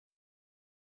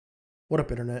What up,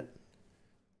 Internet?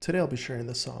 Today I'll be sharing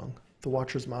the song, The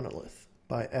Watcher's Monolith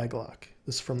by Agalloch.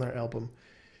 This is from their album,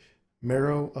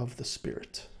 Marrow of the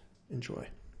Spirit. Enjoy.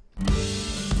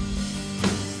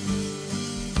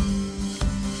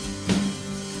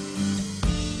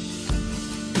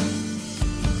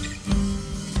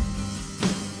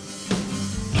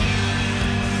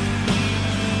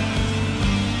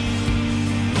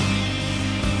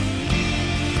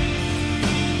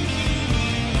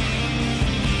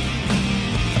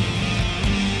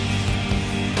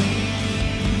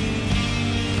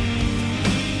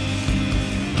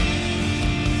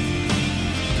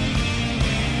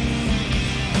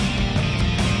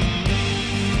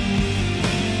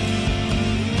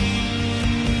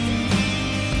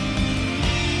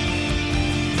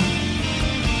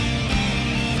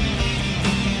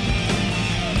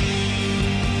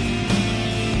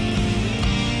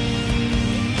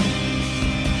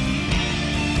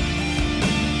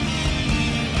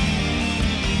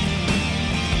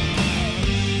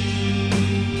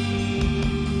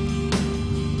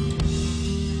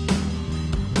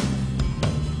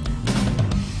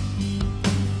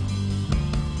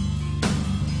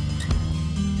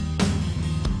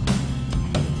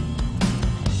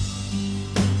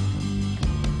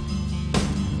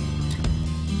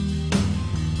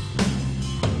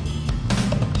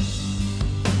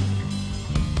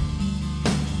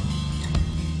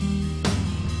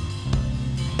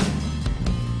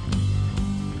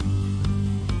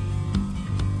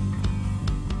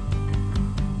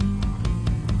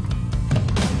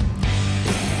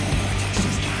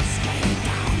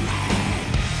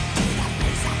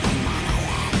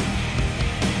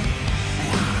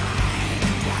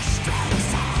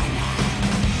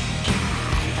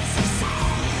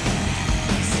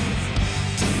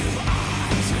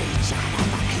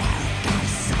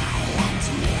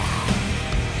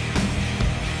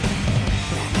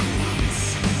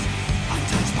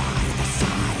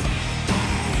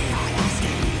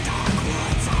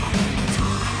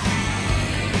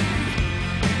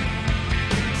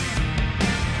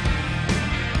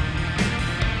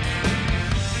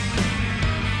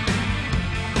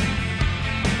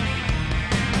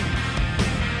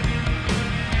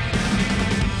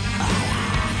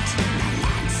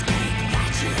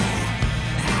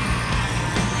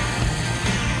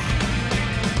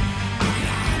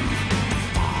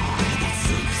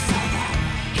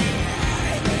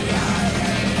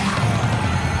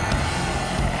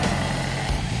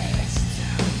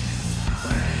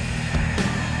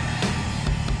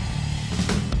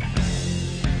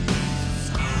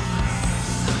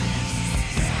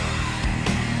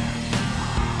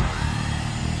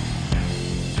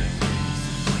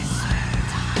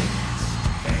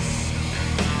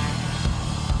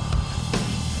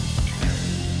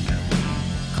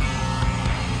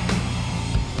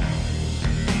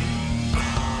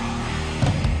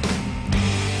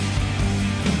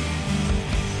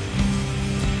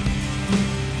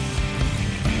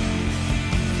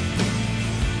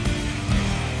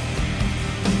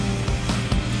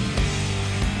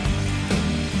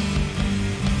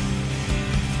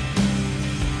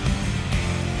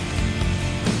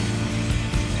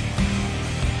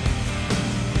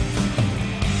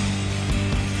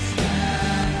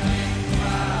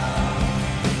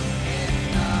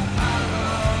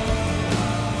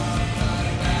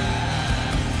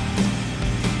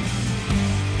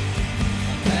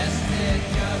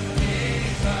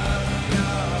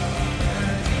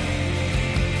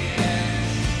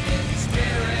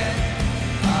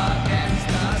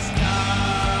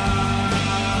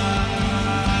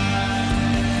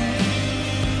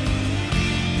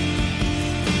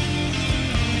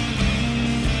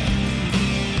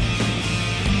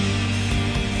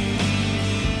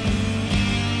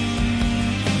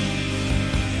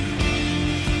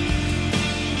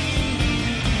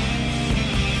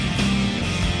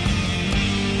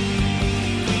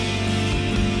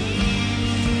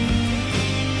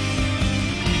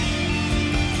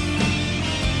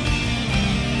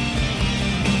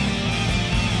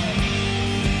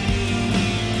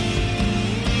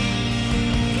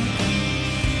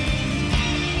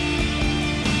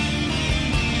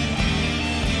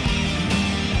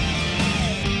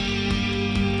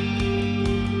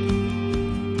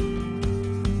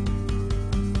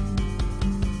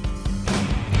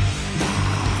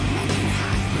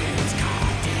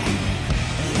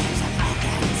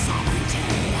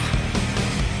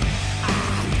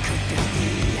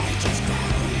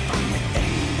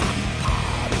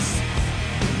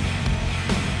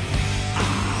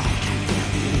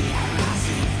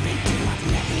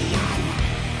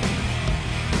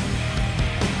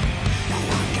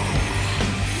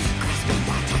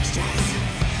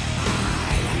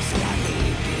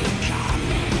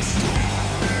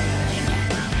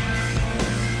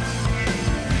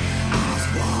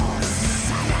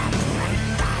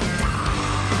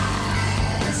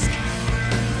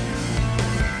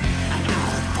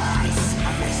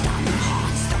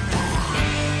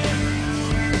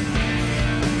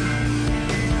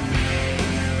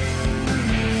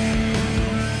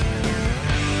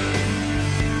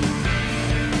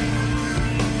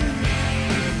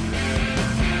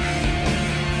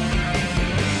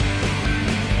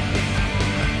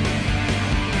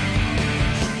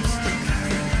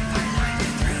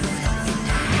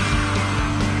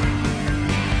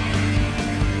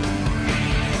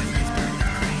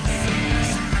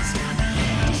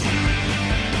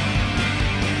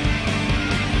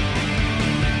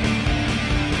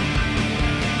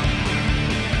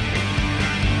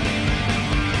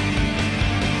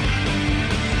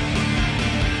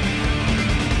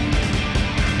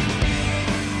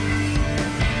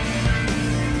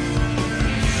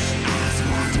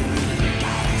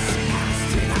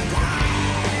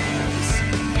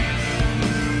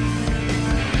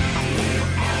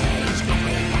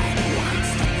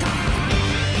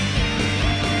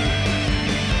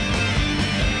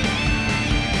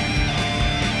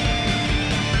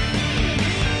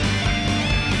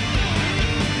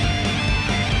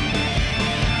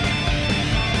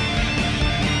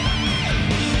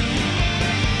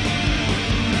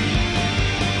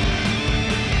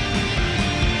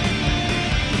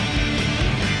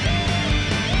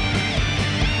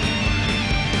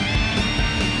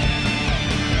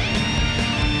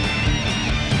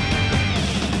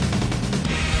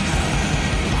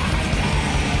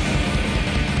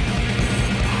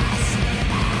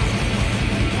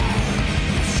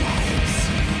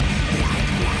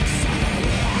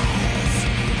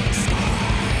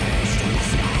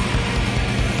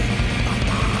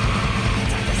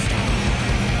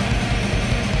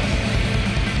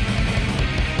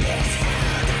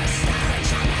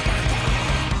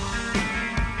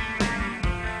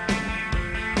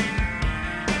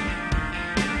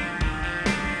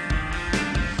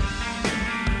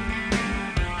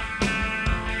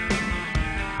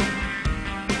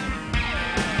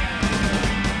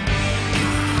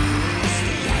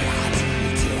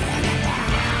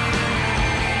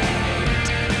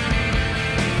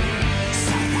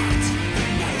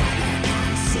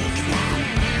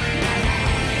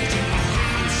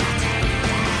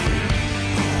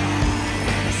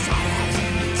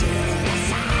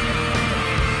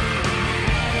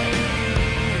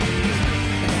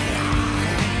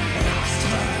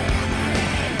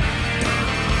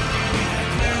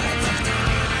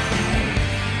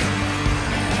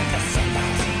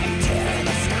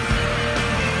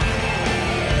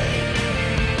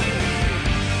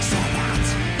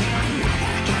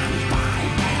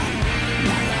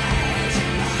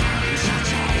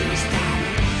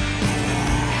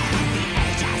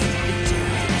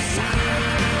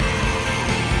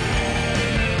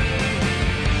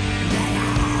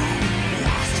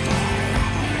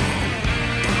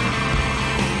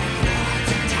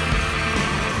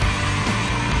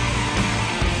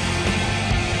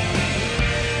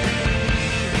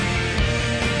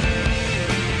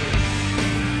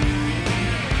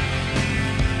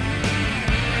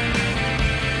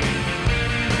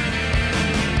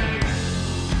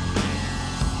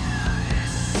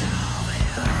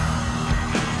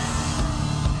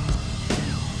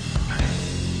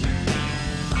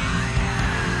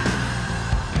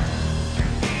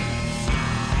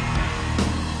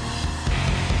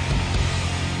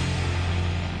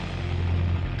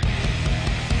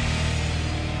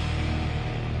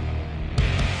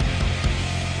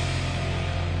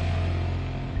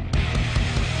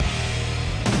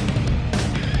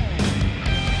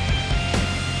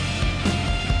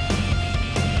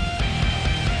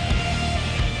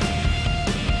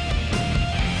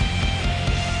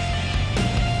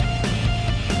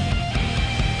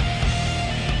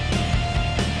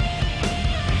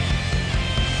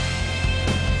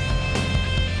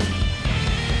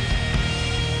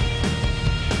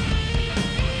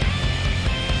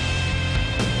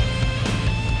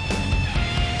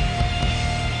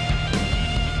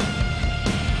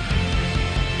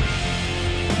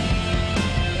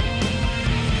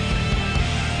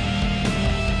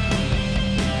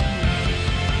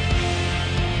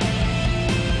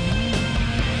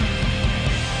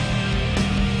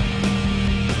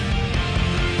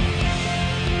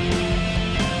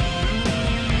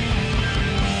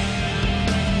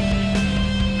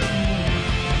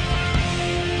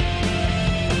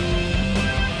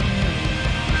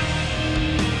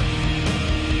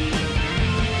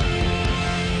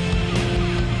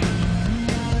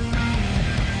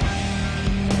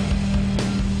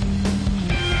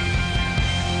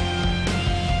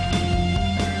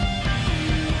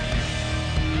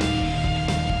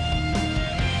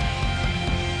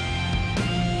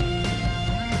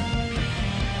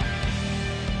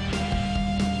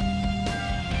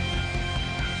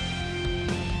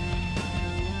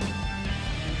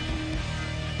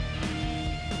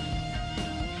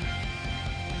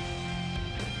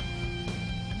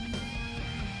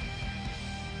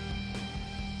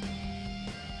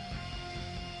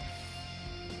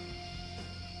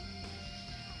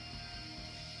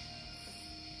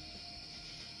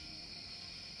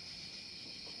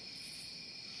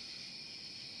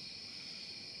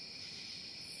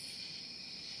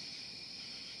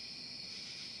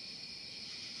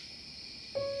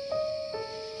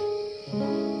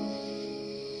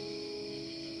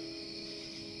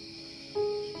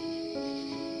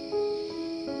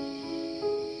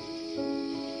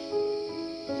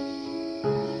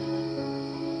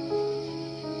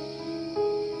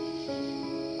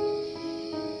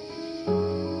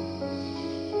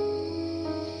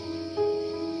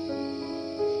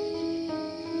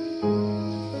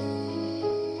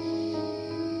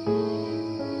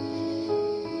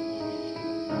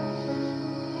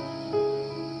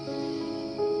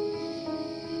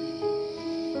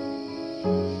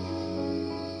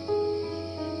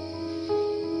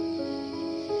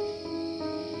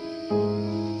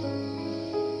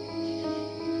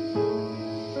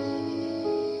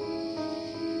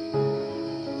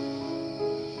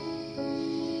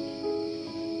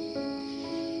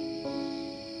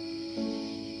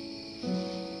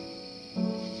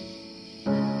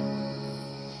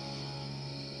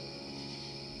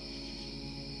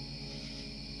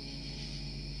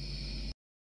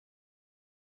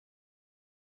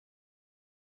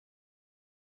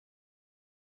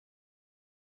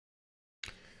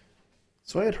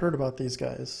 So I had heard about these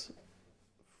guys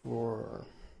for,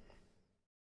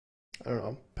 I don't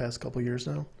know, past couple years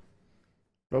now.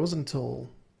 But it wasn't until,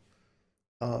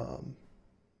 um,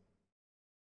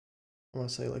 I want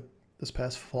to say like this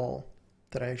past fall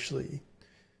that I actually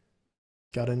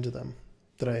got into them,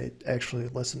 that I actually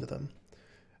listened to them.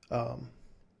 Um,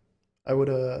 I would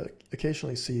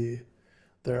occasionally see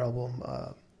their album,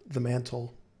 The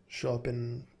Mantle, show up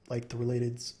in like the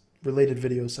related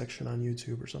video section on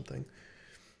YouTube or something.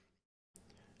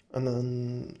 And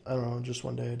then I don't know, just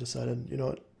one day I decided, you know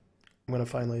what, I'm gonna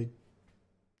finally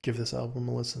give this album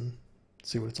a listen,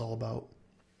 see what it's all about.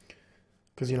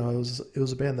 Because it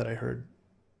was a band that I heard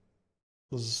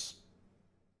was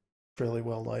fairly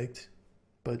well liked,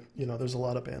 but there's a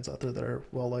lot of bands out there that are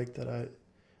well liked that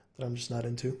I'm just not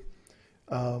into.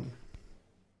 Um,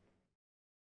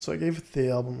 so I gave the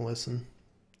album a listen,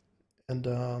 and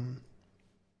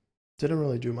didn't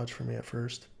really do much for me at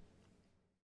first,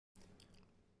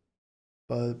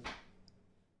 but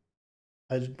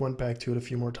I went back to it a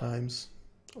few more times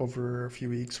over a few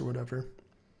weeks or whatever,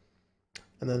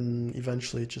 and then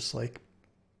eventually it just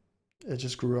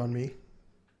grew on me.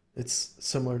 It's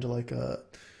similar to like I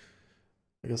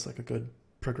guess like a good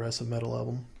progressive metal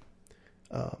album.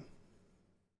 Um,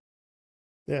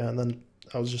 yeah, and then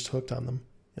I was just hooked on them,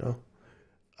 you know.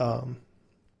 Um,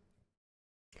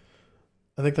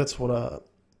 I think that's what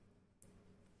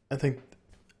I think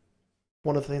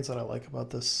one of the things that I like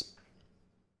about this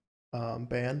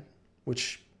band,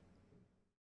 which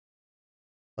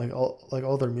like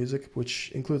all their music,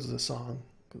 which includes the song,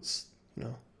 because you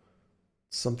know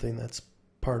something that's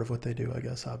part of what they do, I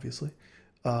guess, obviously,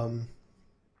 um,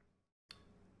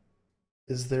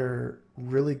 is they're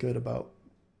really good about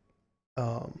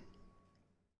um,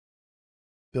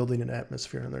 building an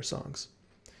atmosphere in their songs.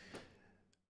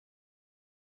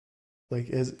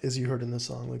 Like as you heard in this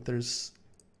song, like there's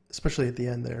especially at the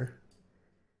end there,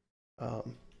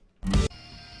 um,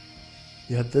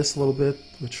 you had this little bit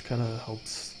which kind of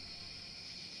helps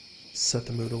set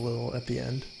the mood a little at the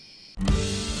end. Let's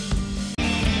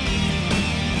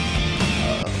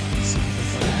see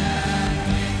if I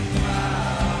can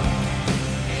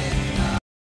I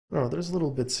don't know, there's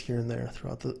little bits here and there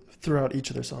throughout each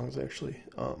of their songs actually.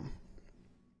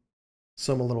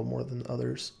 Some a little more than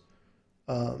others.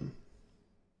 Um,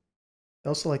 I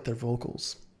also like their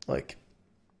vocals. Like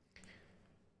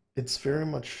it's very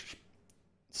much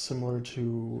similar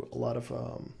to a lot of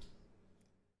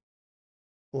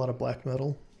black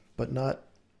metal, but not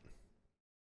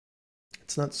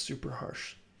it's not super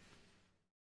harsh.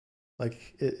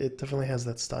 Like it definitely has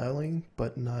that styling,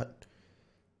 but not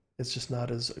it's just not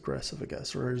as aggressive, I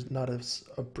guess, or not as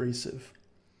abrasive.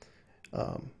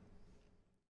 Um,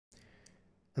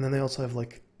 and then they also have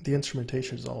like the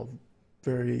instrumentation is all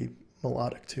very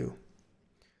melodic too.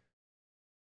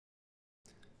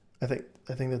 I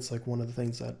think that's like one of the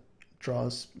things that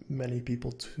draws many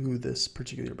people to this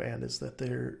particular band is that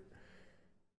they're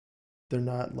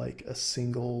not like a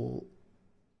single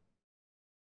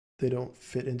they don't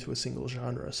fit into a single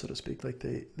genre, so to speak. Like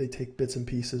they take bits and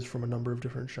pieces from a number of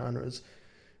different genres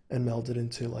and meld it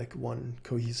into like one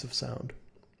cohesive sound.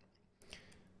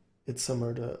 It's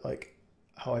similar to like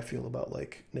how I feel about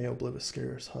like Neo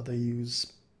Obliviscares, how they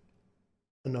use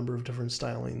a number of different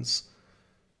stylings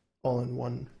all in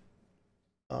one,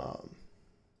 um,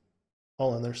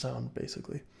 all in their sound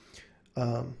basically.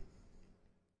 Um,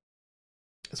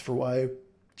 as for why I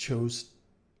chose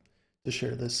to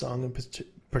share this song in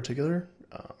particular,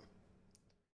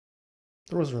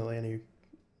 there wasn't really any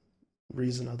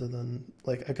reason other than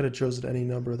like I could have chosen any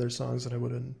number of their songs that I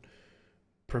would have been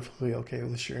perfectly okay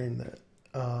with sharing that.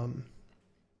 Um,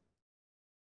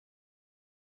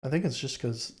 I think it's just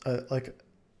because I like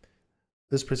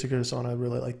this particular song. I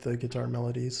really like the guitar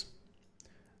melodies.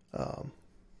 Um,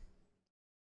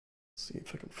 see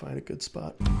if I can find a good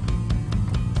spot.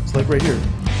 It's like right here.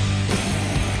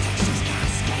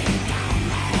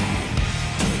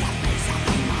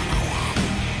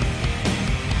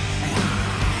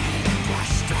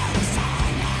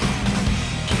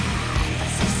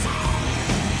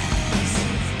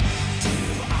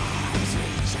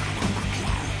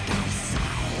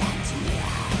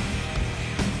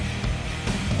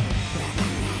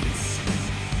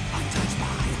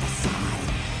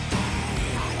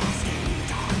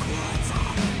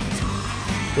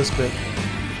 This bit.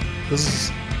 This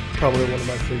is probably one of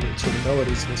my favorite sort of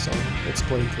melodies in the song. It's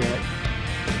played throughout.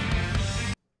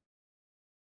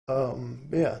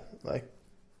 Yeah, like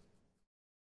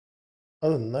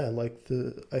other than that,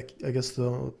 like I guess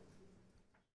the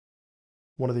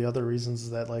one of the other reasons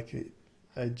is that like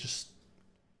I just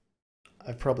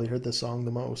I've probably heard this song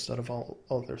the most out of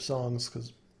all their songs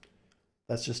because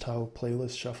that's just how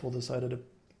Playlist Shuffle decided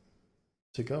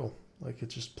to go. Like it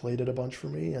just played it a bunch for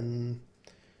me, and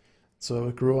so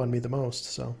it grew on me the most.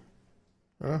 So,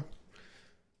 I don't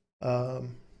know.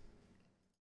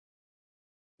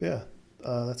 Yeah,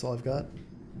 that's all I've got.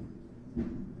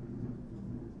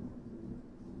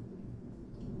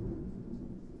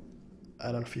 I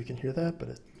don't know if you can hear that, but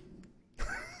it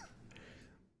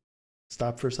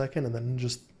stopped for a second and then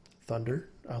just thunder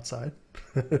outside.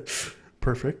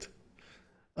 Perfect.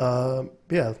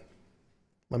 Yeah,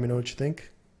 let me know what you think.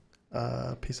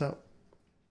 Peace out.